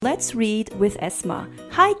Let's read with Esma.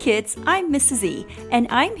 Hi kids, I'm Mrs. E, and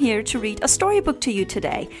I'm here to read a storybook to you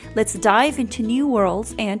today. Let's dive into new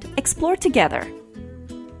worlds and explore together.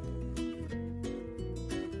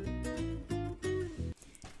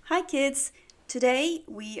 Hi kids, today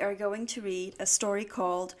we are going to read a story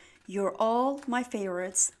called You're All My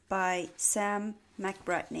Favorites by Sam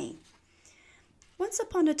McBratney. Once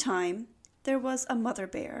upon a time, there was a mother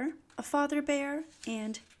bear, a father bear,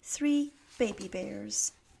 and 3 baby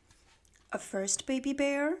bears. A first baby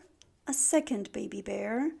bear, a second baby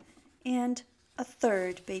bear, and a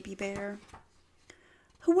third baby bear.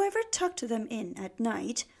 Whoever tucked them in at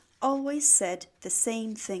night always said the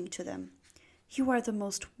same thing to them. You are the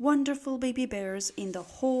most wonderful baby bears in the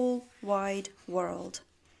whole wide world.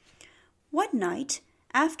 One night,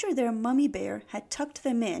 after their mummy bear had tucked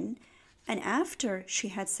them in, and after she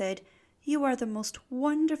had said, You are the most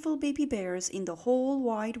wonderful baby bears in the whole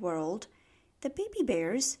wide world, the baby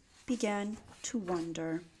bears began to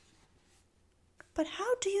wonder. But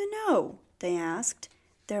how do you know? They asked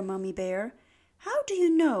their mummy bear. How do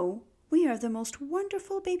you know we are the most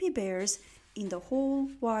wonderful baby bears in the whole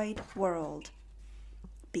wide world?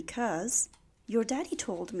 Because your daddy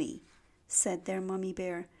told me, said their mummy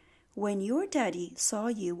bear. When your daddy saw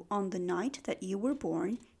you on the night that you were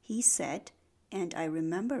born, he said, and I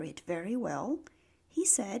remember it very well, he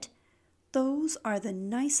said, Those are the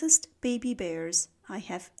nicest baby bears I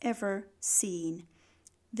have ever seen.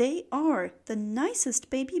 They are the nicest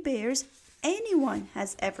baby bears anyone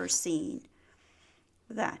has ever seen.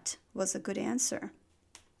 That was a good answer.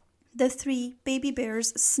 The 3 baby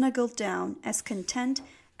bears snuggled down as content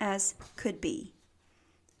as could be.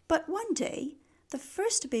 But one day, the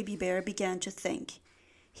first baby bear began to think.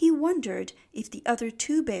 He wondered if the other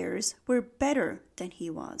 2 bears were better than he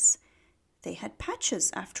was. They had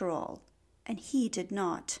patches after all, and he did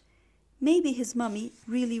not. Maybe his mummy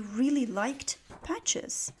really liked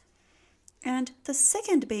patches. And the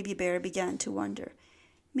second baby bear began to wonder.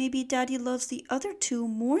 Maybe Daddy loves the other 2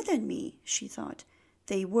 more than me, she thought.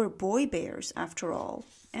 They were boy bears after all,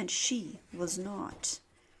 and she was not.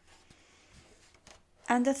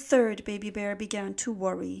 And the third baby bear began to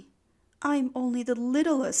worry. I'm only the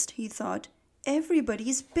littlest, he thought.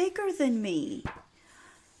 Everybody's bigger than me.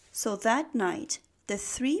 So that night, the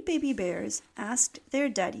 3 baby bears asked their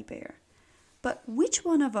daddy bear, But which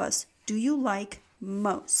one of us do you like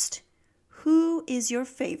most? Who is your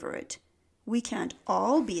favorite? We can't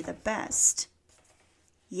all be the best.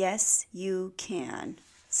 Yes, you can,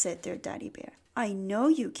 said their daddy bear. I know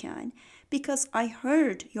you can, because I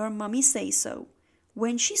heard your mummy say so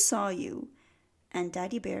when she saw you. And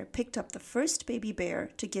Daddy Bear picked up the first baby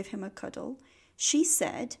bear to give him a cuddle. She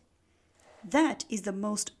said, That is the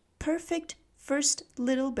most perfect first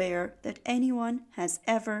little bear that anyone has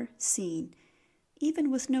ever seen.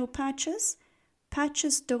 Even with no patches?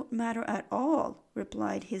 Patches don't matter at all,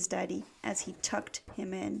 replied his daddy as he tucked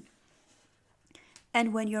him in.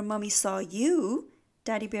 And when your mummy saw you,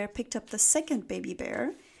 Daddy Bear picked up the second baby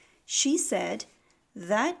bear. She said,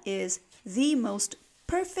 That is the most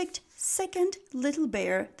perfect second little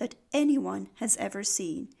bear that anyone has ever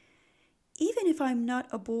seen. Even if I'm not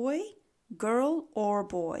a boy, girl or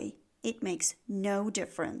boy, it makes no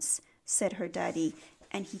difference, said her daddy,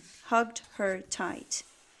 and he hugged her tight.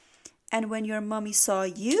 And when your mummy saw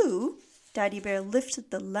you, Daddy Bear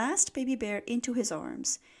lifted the last baby bear into his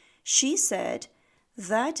arms. She said,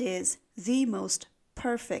 That is the most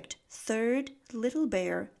perfect third little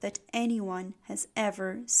bear that anyone has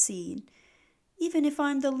ever seen. Even if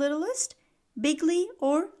I'm the littlest, bigly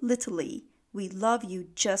or littly, we love you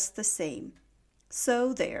just the same.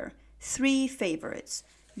 So there, 3 favorites.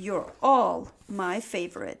 You're all my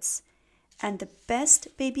favorites. And the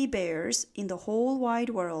best baby bears in the whole wide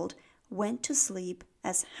world went to sleep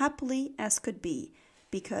as happily as could be,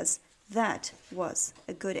 because that was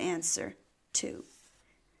a good answer, too.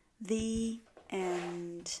 The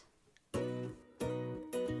end.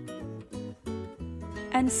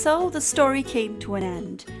 And so the story came to an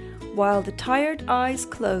end. While the tired eyes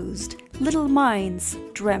closed, little minds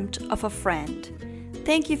dreamt of a friend.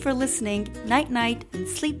 Thank you for listening. Night-night and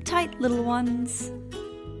sleep tight, little ones.